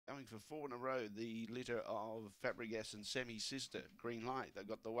going for 4 in a row. The litter of Fabregas and Sammy Sister. Green light. They've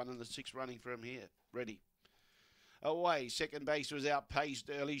got the 1 and the 6 running from here. Ready. Away, second base was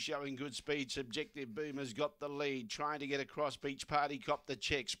outpaced early, showing good speed. Subjective Boomer's got the lead, trying to get across. Beach Party copped the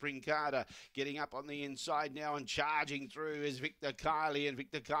check. Spring Carter getting up on the inside now and charging through is Victor Kiley, and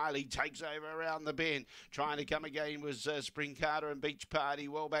Victor Kiley takes over around the bend. Trying to come again was Spring Carter and Beach Party.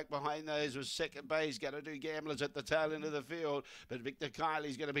 Well back behind those was second base. Going to do Gamblers at the tail end of the field, but Victor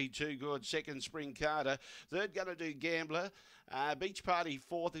Kiley's going to be too good. Second, Spring Carter. Third, going to do Gambler. Beach Party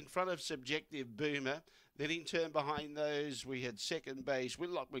fourth in front of Subjective Boomer. Then in turn behind those, we had second base,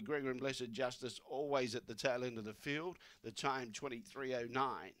 Whitlock, McGregor and Blessed Justice, always at the tail end of the field. The time,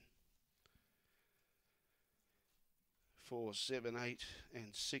 23:09. 4, 7, 8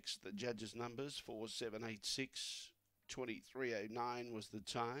 and 6, the judges' numbers. 4, 7, 8, 6. 23:09 was the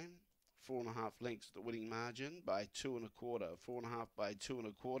time. 4.5 lengths the winning margin by 2 1/4. 4.5 by 2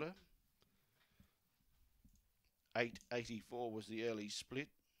 1/4. 8.84 was the early split.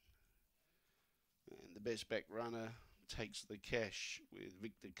 And the best back runner takes the cash with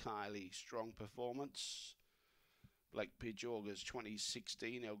Victor Kiley. Strong performance. Black Pitch August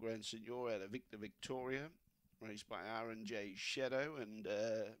 2016. El Gran Senor out of Victor Victoria. Raced by R&J Shadow and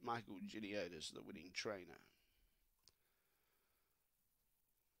Michael Giniotis, the winning trainer.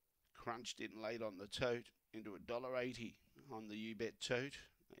 Crunched in late on the tote into $1.80 on the U-Bet tote.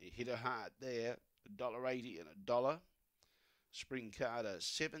 They hit a hard there. $1.80 and $1. Spring Carter,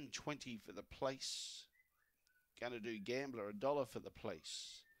 $7.20 for the place. Going to do Gambler, $1 for the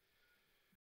place.